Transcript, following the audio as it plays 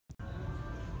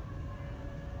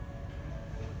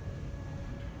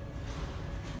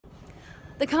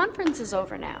The conference is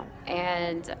over now,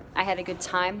 and I had a good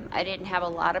time. I didn't have a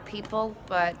lot of people,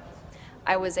 but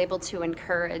I was able to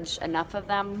encourage enough of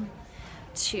them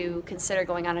to consider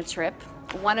going on a trip.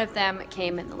 One of them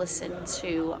came and listened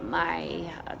to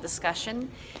my discussion,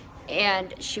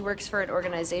 and she works for an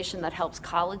organization that helps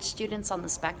college students on the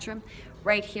spectrum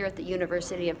right here at the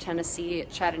University of Tennessee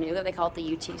at Chattanooga. They call it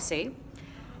the UTC.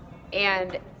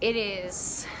 And it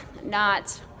is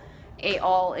not a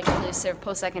all-inclusive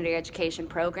post-secondary education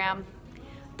program.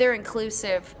 They're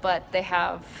inclusive, but they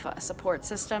have support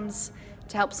systems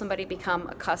to help somebody become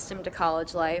accustomed to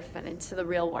college life and into the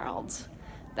real world,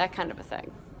 that kind of a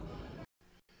thing.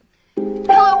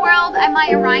 Hello world, I'm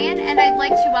Miyah Ryan, and I'd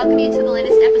like to welcome you to the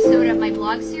latest episode of my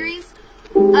blog series.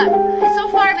 So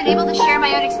far I've been able to share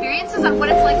my own experiences on what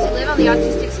it's like to live on the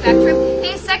autistic spectrum.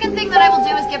 A second thing that I will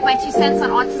do is give my 2 cents on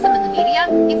autism in the media.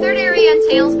 A third area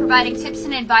entails providing tips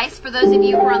and advice for those of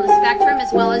you who are on the spectrum,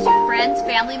 as well as your friends,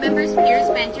 family members, peers,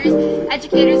 mentors,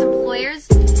 educators, employers.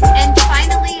 And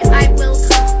finally, I will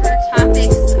cover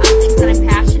topics on things that I'm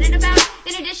passionate about,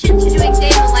 in addition to doing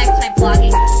day-in-the-life type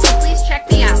blogging. So please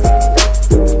check me out.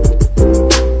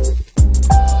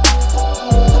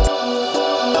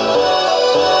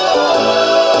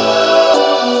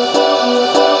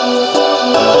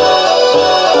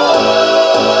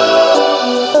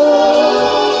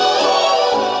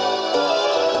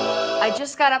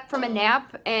 Got up from a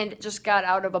nap and just got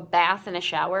out of a bath and a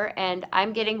shower, and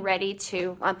I'm getting ready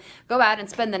to go out and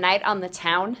spend the night on the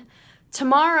town.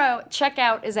 Tomorrow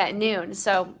checkout is at noon,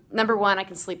 so number one, I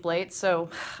can sleep late, so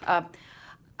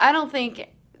I don't think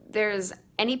there's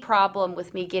any problem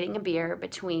with me getting a beer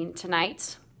between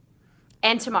tonight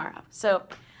and tomorrow, so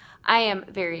I am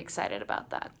very excited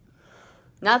about that.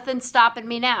 Nothing's stopping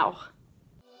me now.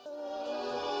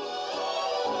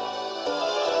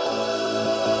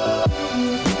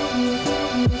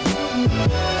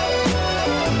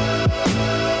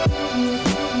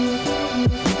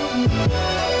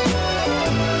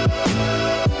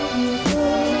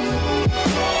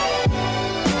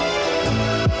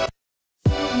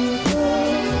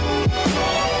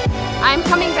 I'm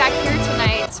coming back here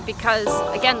tonight because,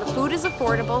 again, the food is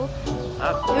affordable.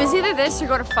 It was either this or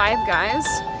go to Five Guys,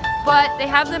 but they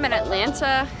have them in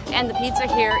Atlanta, and the pizza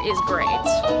here is great.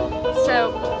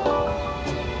 So,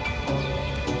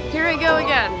 here I go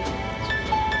again.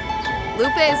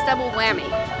 Lupe's double whammy.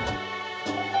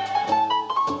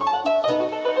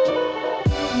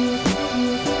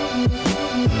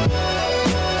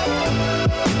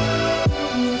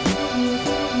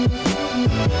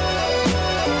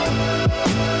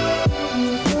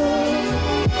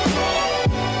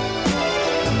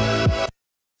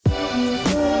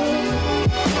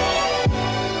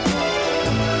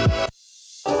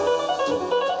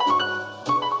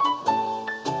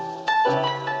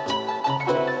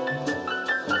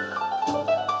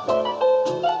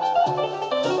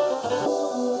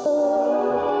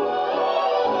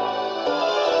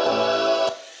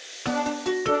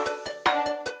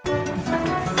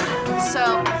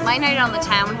 My night on the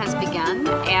town has begun,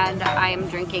 and I am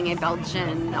drinking a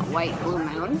Belgian White Blue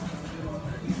Moon.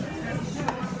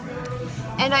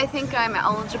 And I think I'm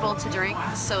eligible to drink,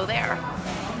 so there.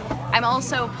 I'm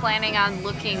also planning on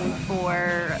looking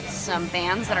for some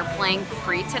bands that are playing for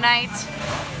free tonight.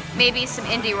 Maybe some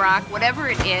indie rock, whatever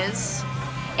it is.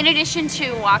 In addition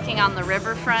to walking on the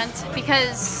riverfront,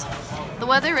 because the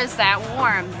weather is that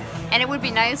warm. And it would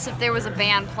be nice if there was a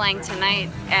band playing tonight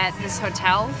at this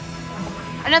hotel.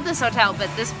 Not this hotel, but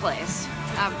this place.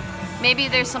 Maybe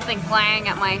there's something playing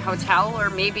at my hotel, or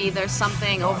maybe there's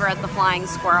something over at the Flying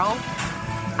Squirrel.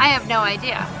 I have no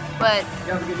idea, but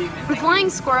the Flying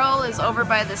Squirrel is over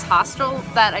by this hostel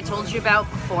that I told you about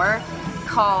before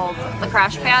called the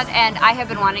Crash Pad, and I have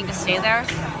been wanting to stay there.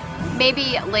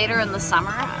 Maybe later in the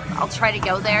summer, I'll try to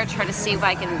go there, try to see if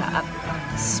I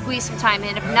can squeeze some time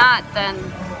in. If not, then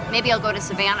maybe I'll go to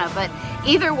Savannah, but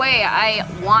either way, I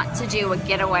want to do a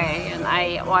getaway, and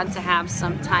I want to have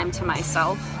some time to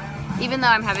myself, even though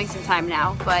I'm having some time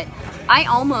now. But I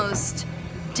almost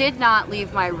did not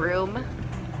leave my room.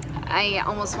 I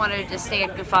almost wanted to stay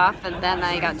and goof off, and then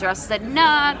I got dressed and said,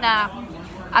 nah,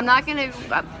 I'm not gonna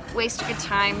waste a good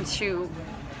time to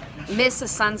miss a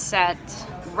sunset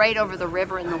right over the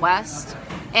river in the west.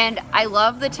 And I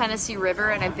love the Tennessee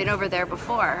River, and I've been over there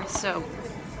before, so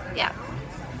yeah.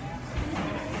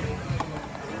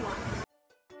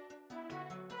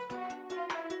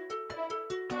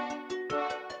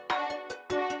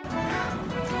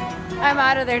 I'm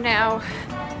out of there now.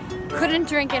 Couldn't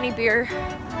drink any beer.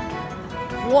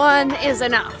 One is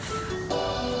enough.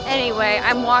 Anyway,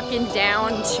 I'm walking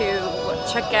down to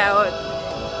check out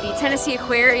the Tennessee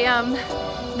Aquarium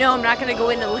No, I'm not going to go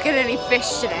in and look at any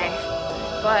fish today,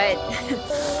 but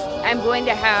I'm going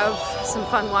to have some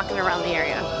fun walking around the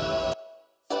area.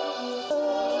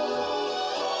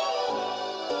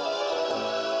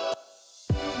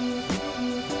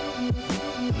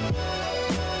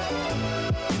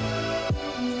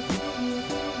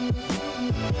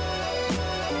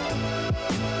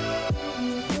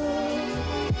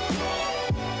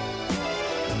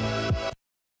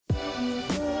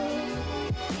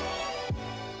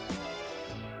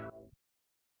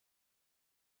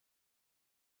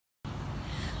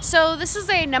 So this is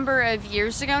a number of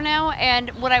years ago now,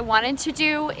 and what I wanted to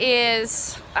do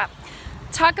is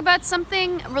talk about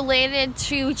something related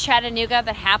to Chattanooga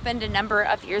that happened a number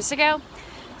of years ago.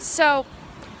 So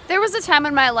there was a time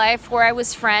in my life where I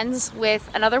was friends with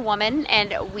another woman,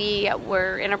 and we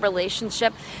were in a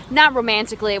relationship, not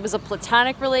romantically, it was a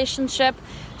platonic relationship.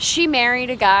 She married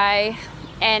a guy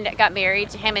and got married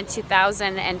to him in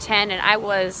 2010, and I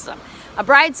was a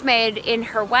bridesmaid in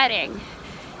her wedding.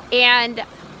 And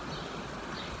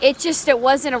it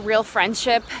wasn't a real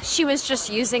friendship. She was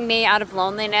just using me out of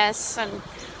loneliness and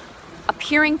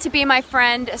appearing to be my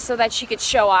friend so that she could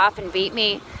show off and beat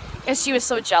me, because she was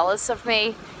so jealous of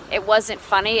me. It wasn't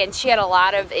funny, and she had a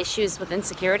lot of issues with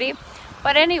insecurity.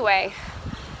 But anyway,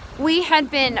 we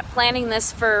had been planning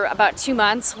this for about 2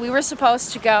 months. We were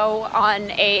supposed to go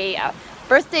on a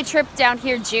birthday trip down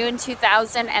here June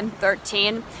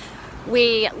 2013.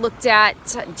 We looked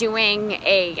at doing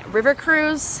a river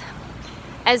cruise,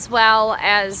 as well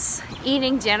as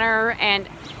eating dinner and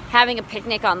having a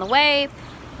picnic on the way.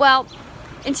 Well,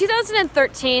 in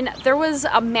 2013, there was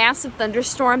a massive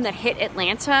thunderstorm that hit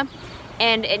Atlanta,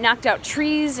 and it knocked out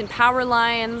trees and power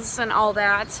lines and all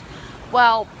that.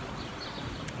 Well,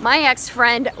 my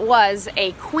ex-friend was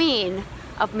a queen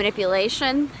of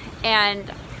manipulation,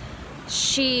 and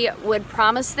she would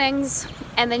promise things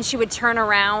and then she would turn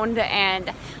around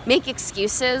and make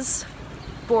excuses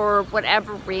for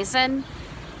whatever reason.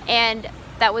 And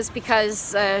that was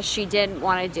because she didn't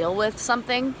want to deal with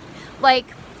something. Like,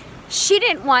 she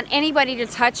didn't want anybody to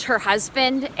touch her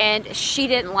husband, and she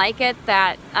didn't like it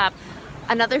that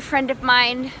another friend of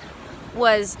mine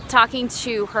was talking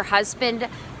to her husband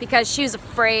because she was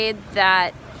afraid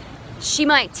that she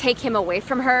might take him away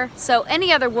from her. So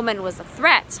any other woman was a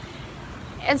threat.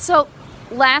 And so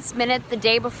last minute, the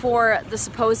day before the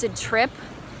supposed trip,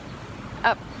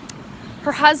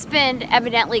 her husband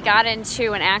evidently got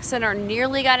into an accident, or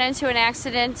nearly got into an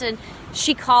accident, and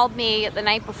she called me the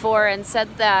night before and said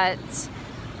that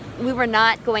we were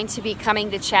not going to be coming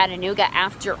to Chattanooga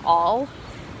after all,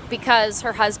 because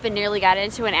her husband nearly got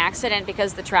into an accident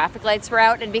because the traffic lights were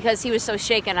out, and because he was so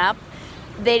shaken up,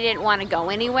 they didn't want to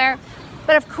go anywhere.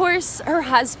 But of course, her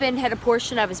husband had a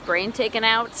portion of his brain taken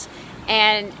out,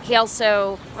 and he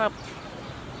also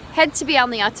had to be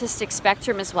on the autistic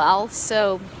spectrum as well,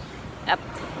 so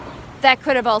that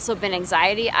could have also been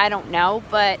anxiety, I don't know.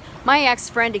 But my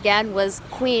ex-friend, again, was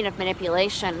queen of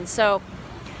manipulation. So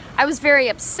I was very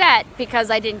upset because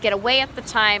I didn't get away at the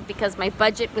time because my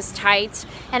budget was tight,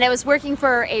 and I was working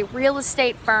for a real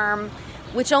estate firm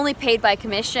which only paid by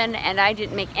commission, and I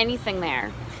didn't make anything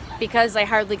there because I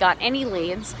hardly got any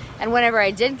leads. And whenever I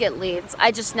did get leads,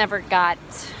 I just never got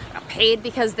paid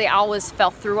because they always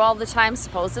fell through all the time,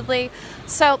 supposedly.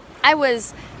 So I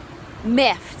was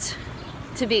miffed,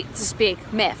 to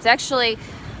speak miffed. Actually,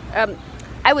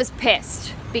 I was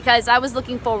pissed because I was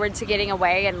looking forward to getting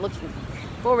away and looking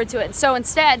forward to it. And so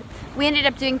instead, we ended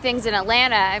up doing things in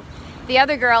Atlanta. The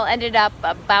other girl ended up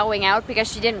bowing out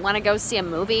because she didn't want to go see a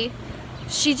movie.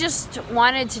 She just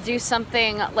wanted to do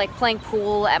something like playing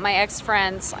pool at my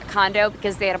ex-friend's condo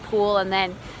because they had a pool, and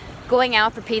then going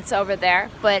out for pizza over there.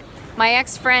 But my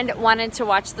ex-friend wanted to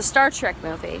watch the Star Trek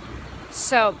movie.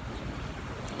 So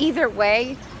either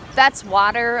way, that's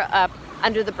water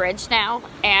under the bridge now,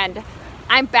 and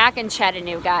I'm back in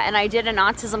Chattanooga, and I did an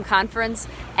autism conference,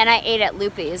 and I ate at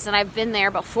Loopy's, and I've been there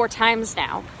about 4 times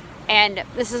now, and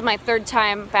this is my 3rd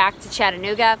time back to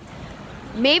Chattanooga.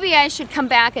 Maybe I should come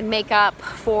back and make up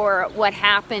for what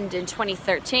happened in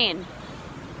 2013.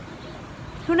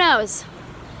 Who knows?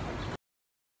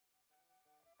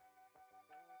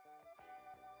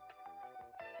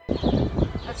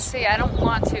 Let's see, I don't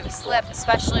want to slip,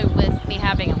 especially with me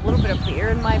having a little bit of beer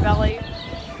in my belly.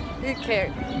 You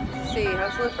can't see how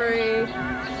slippery.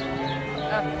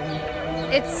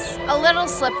 It's a little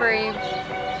slippery,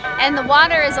 and the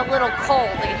water is a little cold.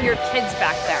 I can hear kids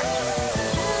back there.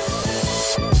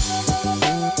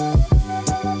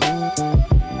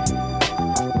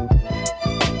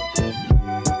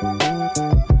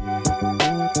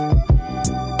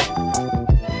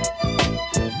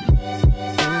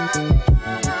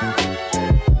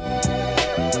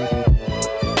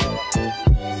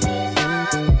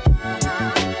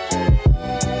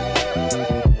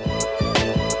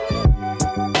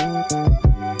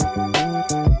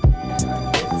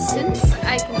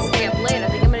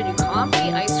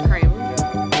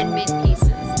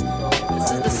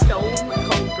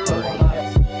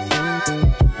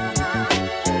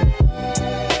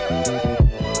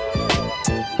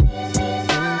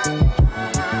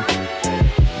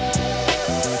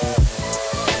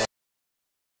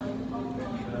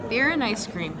 ice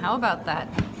cream. How about that?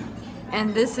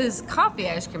 And this is coffee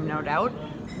ice cream, no doubt,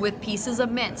 with pieces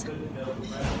of mint.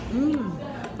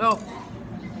 So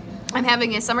I'm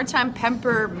having a summertime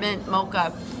peppermint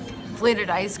mocha flavored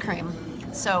ice cream.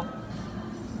 So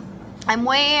I'm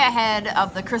way ahead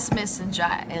of the Christmas in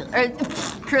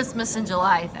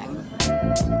July thing.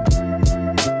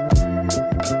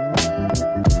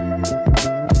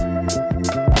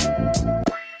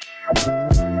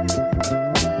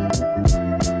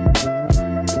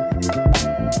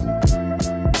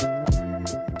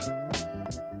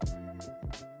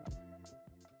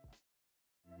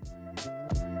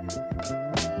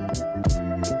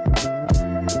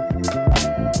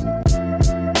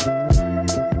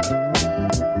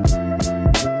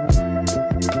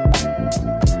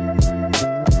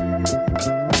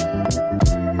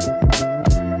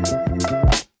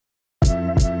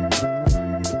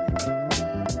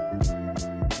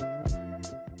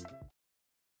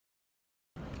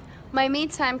 My me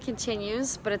time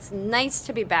continues, but it's nice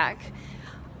to be back.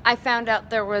 I found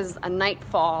out there was a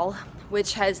Nightfall,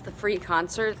 which has the free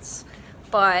concerts,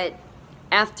 but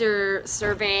after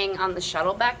surveying on the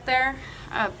shuttle back there,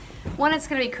 one, it's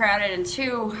gonna be crowded, and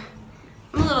two,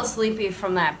 I'm a little sleepy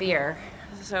from that beer.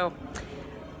 So,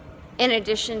 in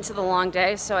addition to the long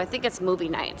day, so I think it's movie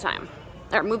night time,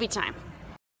 or movie time.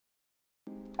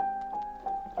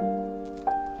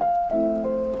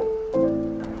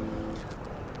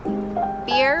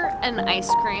 Beer and ice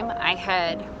cream. I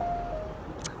had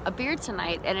a beer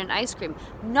tonight and an ice cream,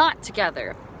 not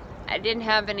together. I didn't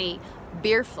have any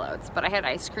beer floats, but I had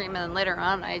ice cream, and then later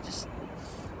on I just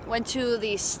went to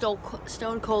the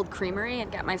Stone Cold Creamery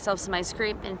and got myself some ice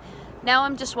cream, and now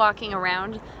I'm just walking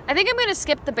around. I think I'm gonna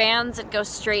skip the bands and go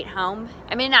straight home.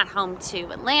 I mean, not home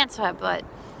to Atlanta, but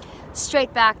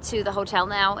straight back to the hotel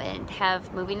now and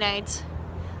have movie night.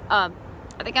 I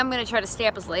think I'm gonna try to stay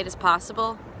up as late as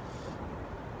possible.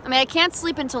 I mean, I can't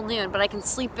sleep until noon, but I can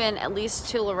sleep in at least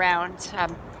till around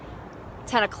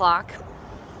 10 o'clock.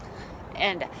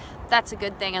 And that's a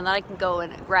good thing. And then I can go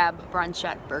and grab brunch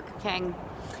at Burger King,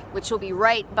 which will be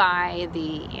right by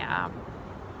the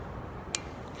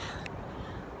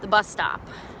bus stop.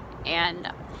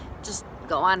 And just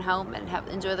go on home and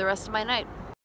enjoy the rest of my night.